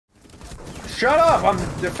shut up! I'm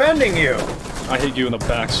defending you! I hate you in the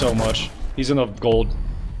back so much. He's in the gold.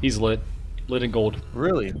 He's lit. Lit in gold.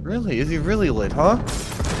 Really? Really? Is he really lit, huh?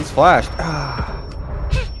 He's flashed.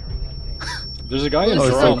 There's a guy in She's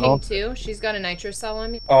drum. looking too. She's got a nitro cell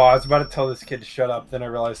on me. Oh, I was about to tell this kid to shut up, then I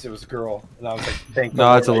realized it was a girl. And I was like, thank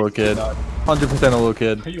No, it's a little kid. 100% a little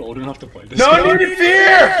kid. Are you old enough to play this? No game? need to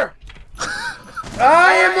fear!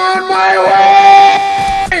 I am on my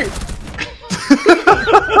way!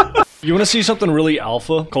 You want to see something really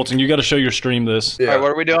alpha? Colton, you got to show your stream this. Yeah. Alright, what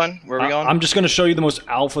are we doing? Where are we going? I'm just going to show you the most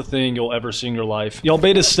alpha thing you'll ever see in your life. Y'all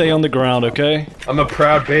betas stay on the ground, okay? I'm a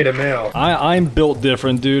proud beta male. I'm built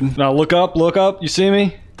different, dude. Now look up, look up. You see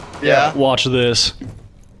me? Yeah. Watch this.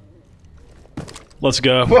 Let's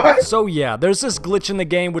go. What? So yeah, there's this glitch in the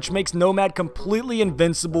game which makes Nomad completely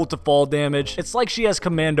invincible to fall damage. It's like she has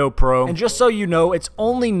Commando Pro. And just so you know, it's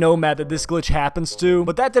only Nomad that this glitch happens to.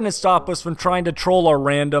 But that didn't stop us from trying to troll our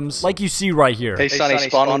randoms, like you see right here. Hey Sonny,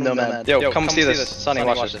 spawn on Nomad. Yo, come see this. Sonny,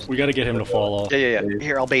 watch this. We got to get him to fall off. Yeah.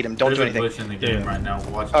 Here, I'll bait him. Don't do anything. There's a glitch in the game right now.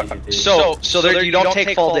 Watch GGT. So there, you don't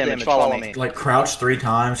take fall damage. Follow me. Like crouch 3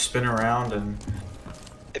 times, spin around, and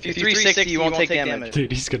If you 360, you won't take damage.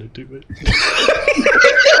 Dude, he's gonna do it.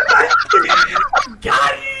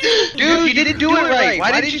 Got it! Dude, you didn't do it right.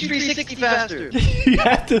 Why didn't you 360 faster? you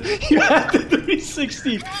had to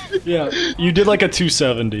 360. Yeah, you did like a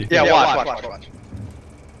 270. Yeah, watch.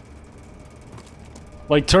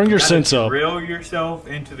 Like, turn your sense up. drill yourself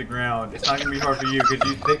into the ground. It's not gonna be hard for you because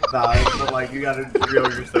you thick thighs, but like you gotta drill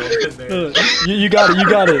yourself in there. You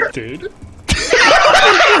got it, dude.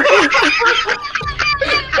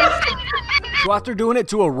 So after doing it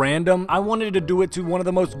to a random, I wanted to do it to one of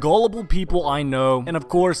the most gullible people I know, and of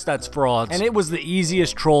course that's frauds. And it was the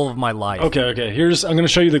easiest troll of my life. Okay. I'm gonna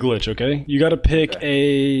show you the glitch. Okay, you gotta pick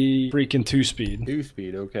a freaking 2-speed.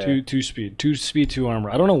 2-speed, okay. 2-speed, 2-speed, 2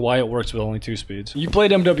 armor. I don't know why it works with only 2 speeds. You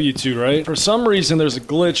played MW2, right? For some reason, there's a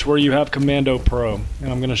glitch where you have Commando Pro,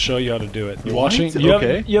 and I'm gonna show you how to do it. You watching? You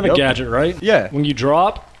have a gadget, right? Yeah. When you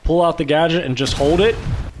drop, pull out the gadget and just hold it.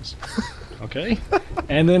 Okay,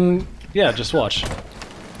 and then. Yeah, just watch.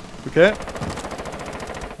 Okay.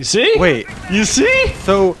 You see? Wait. You see?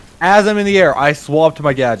 So, as I'm in the air, I swap to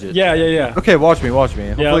my gadget. Yeah. Okay, watch me.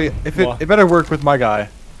 Hopefully, if it better work with my guy.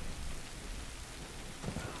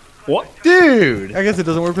 What? Dude! I guess it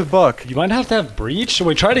doesn't work with Buck. You might have to have breach.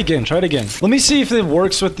 Wait, try it again. Let me see if it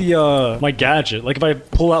works with the, my gadget. Like, if I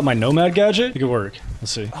pull out my Nomad gadget, it could work.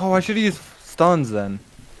 Let's see. Oh, I should use stuns then.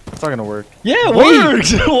 It's not gonna work. Yeah, it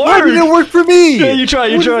works! It works! Why did it work for me? Yeah, you try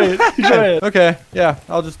it. Okay, yeah,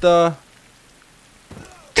 I'll just, Yep.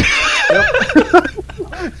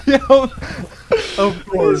 Of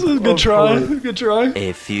course. This is a good try.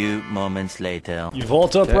 A few moments later. You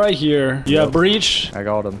vault up right here. You have breach. I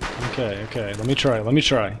got him. Okay. Let me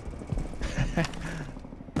try.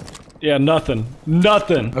 Yeah, nothing.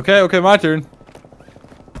 Okay, my turn.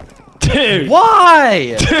 Dude!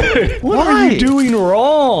 Why? Dude! What are you doing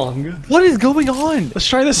wrong? What is going on? Let's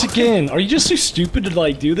try this again. Are you just too stupid to,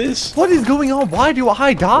 like, do this? What is going on? Why do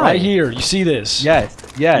I die? Right here. You see this? Yes.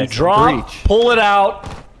 You drop, breach. pull it out.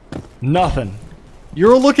 Nothing.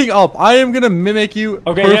 You're looking up. I am gonna mimic you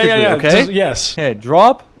perfectly, yeah. okay? Just, yes. Okay,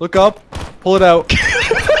 drop, look up, pull it out.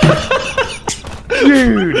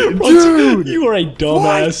 Dude! You are a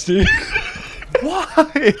dumbass, dude. Why?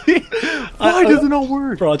 Why does it not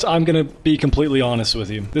work? Bro, I'm gonna be completely honest with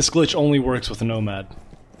you. This glitch only works with a Nomad.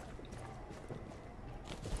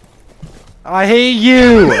 I hate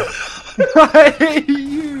you! I hate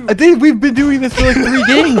you! I think we've been doing this for like 3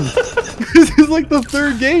 games. This is like the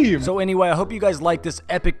 3rd game. So anyway, I hope you guys like this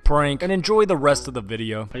epic prank and enjoy the rest of the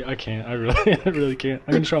video. I can't. I really can't.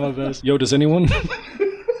 I'm gonna try my best. Yo, does anyone...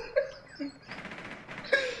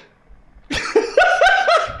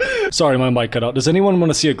 Sorry, my mic cut out. Does anyone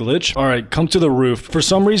want to see a glitch? Alright, come to the roof. For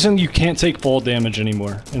some reason, you can't take fall damage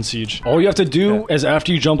anymore in Siege. All you have to do is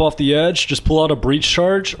after you jump off the edge, just pull out a breach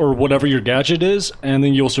charge or whatever your gadget is, and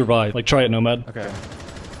then you'll survive. Like, try it, Nomad. Okay.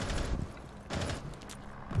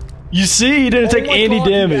 You see? He didn't take any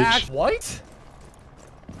damage. What?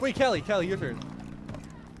 Wait, Kelly, your turn.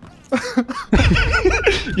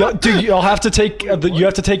 Dude, you'll have to take you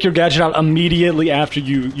have to take your gadget out immediately after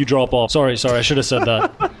you drop off. Sorry, I should have said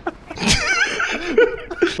that.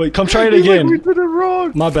 Wait, come try it again. We did it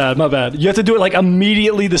wrong. My bad. You have to do it like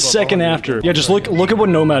immediately the second after. Yeah, just look at what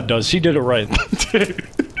Nomad does. He did it right. Dude,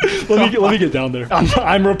 let me get down there.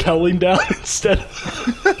 I'm rappelling down instead.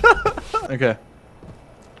 Okay.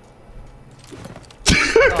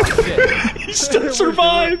 He still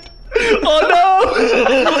survived. Oh no!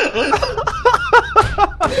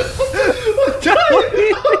 I'm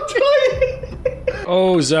dying!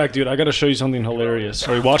 Oh, Zach, dude, I gotta show you something hilarious.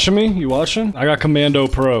 Are you watching me? You watching? I got Commando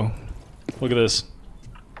Pro. Look at this.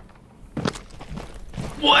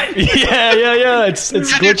 What? Yeah. It's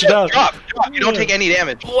glitched out. Drop. You don't take any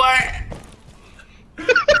damage. What?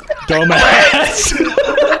 Dumbass.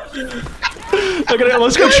 Look at it.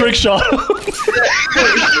 Let's go trick shot. Wait.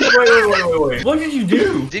 What did you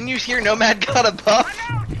do? Didn't you hear Nomad got a buff?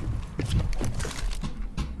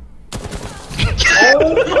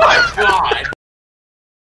 Oh my god.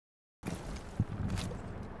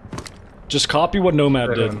 Just copy what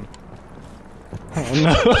Nomad did. Oh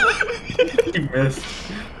no. You missed.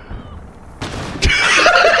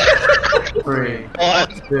 3, 2,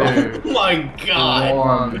 Oh my god.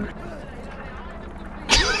 1.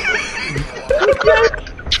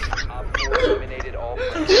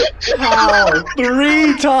 How?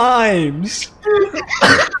 3 times. Oh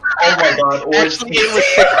my god. Actually, it was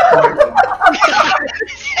 6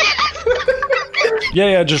 points.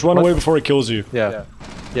 Yeah, just run away before it kills you. Yeah.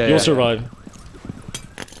 You'll survive.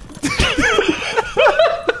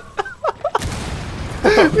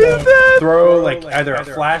 Throw like either a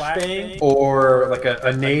flashbang or like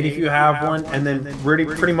a nade if you have one, and then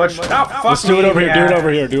pretty much. Oh, fuck Let's do it over here. yeah. Do it over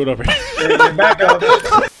here. Do it over here. Back up.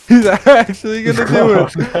 He's actually gonna do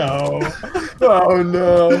it. No. Oh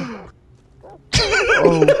no.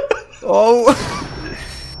 Oh.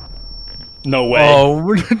 No way. Oh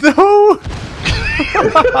no.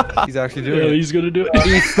 He's actually doing Yeah, it. he's gonna do it.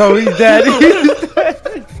 He's dead. He's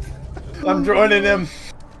dead. I'm joining him.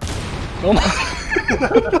 Oh my.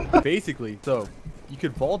 Basically, so you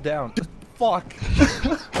could fall down. Fuck.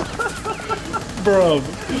 Bruv.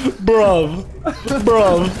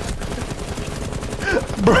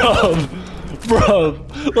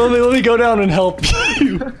 Let me go down and help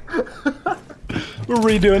you. We're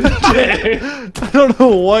redoing it. I don't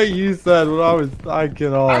know what you said when I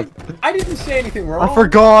cannot. I didn't say anything wrong. I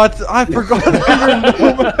forgot. You're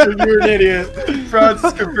an idiot. Fraud's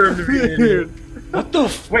confirmed to be an idiot. What the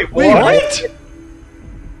f- Wait, what?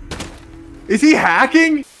 Is he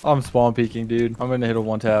hacking? I'm spawn peeking, dude. I'm gonna hit a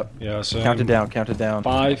 1 tap. Yeah, so Count it down. Count it down.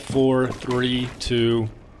 5, 4, 3, 2.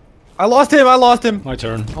 I lost him. My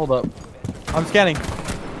turn. Hold up. I'm scanning.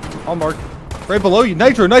 I'll mark. Right below you.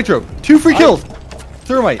 Nitro. 2 free kills.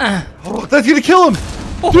 Thermite. Oh, that's gonna kill him.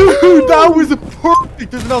 Dude, that was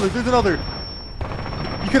perfect. There's another.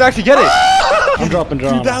 You could actually get it. I'm dropping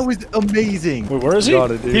drama. Dude, that was amazing. Wait, where is he?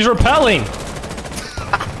 Got it, dude. He's repelling.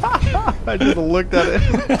 I just looked at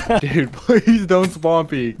it. Dude, please don't spawn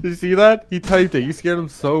peek. Did you see that? He typed it. You scared him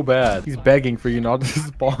so bad. He's begging for you not to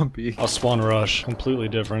spawn peek. I'll spawn rush. Completely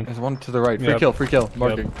different. There's one to the right. Yep. Free kill.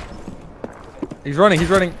 Marking. He's running.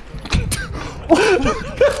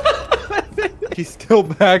 He's still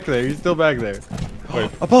back there. Wait.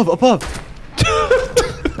 Above.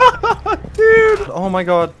 Dude. Oh my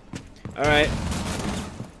god. All right.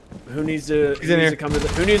 Who needs to come to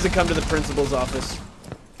the principal's office?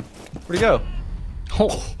 Where'd he go?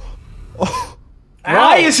 Oh.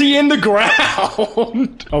 Why is he in the ground?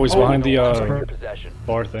 Oh, he's behind the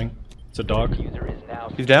bar thing. It's a dog.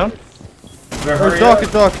 He's down?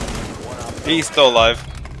 It's Doc. He's still alive.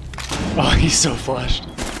 Oh, he's so flashed.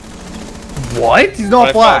 What? He's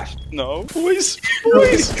not flashed. No. Boys.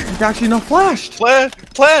 He's actually not flashed.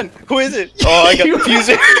 Plan. Who is it? Oh, I got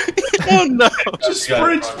confused. Oh no. Just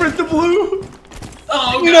sprint the blue.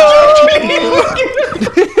 Oh no.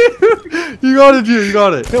 You got it, dude. You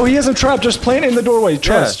got it. No, he hasn't trapped. Just plant it in the doorway.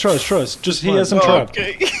 Trust. Just he hasn't trapped.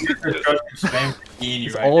 Okay.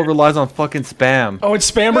 It all relies on fucking spam. Oh, it's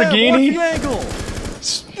Spamborghini. Angle?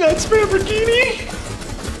 That's Spamborghini.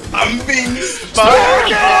 I'm being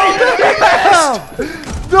spied.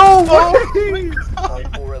 No way!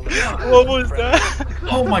 What was that?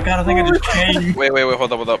 Oh my god, I think I just changed. Wait,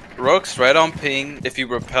 hold up. Rook's right on ping. If you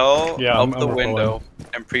rappel I'm the window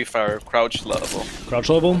and pre-fire, crouch level. Crouch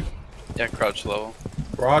level? Yeah, crouch level.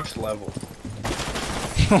 Crotch level.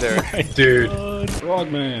 There. Dude.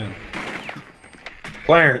 Frogman.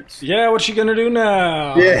 Clarence. Yeah, what you gonna do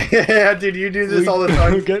now? Yeah, dude, you do this all the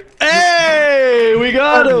time. Hey, we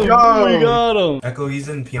got him. We got him. Echo, he's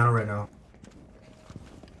in piano right now.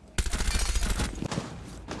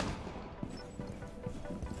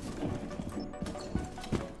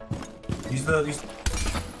 He's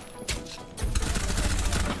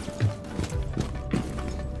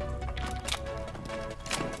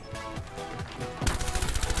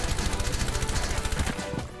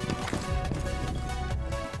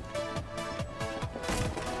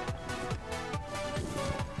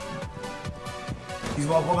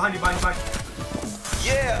well behind you, behind you.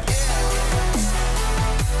 Yeah.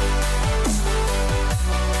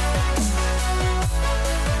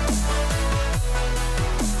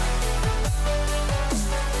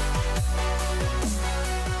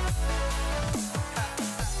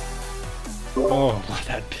 Oh,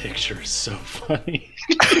 that picture is so funny.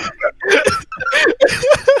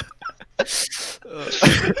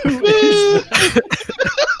 Who is that?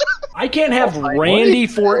 I can't have Randy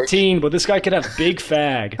 14, but this guy could have Big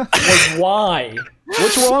Fag. Like, why?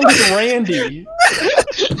 What's wrong with Randy?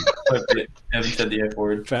 Haven't said the F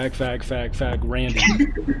word. Fag, Randy.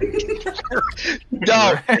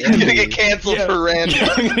 No, he's gonna get canceled for Randy.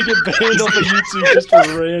 Yeah, I'm gonna get banned off of YouTube just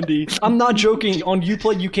for Randy. I'm not joking. On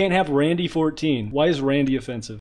Uplay, you can't have Randy 14. Why is Randy offensive?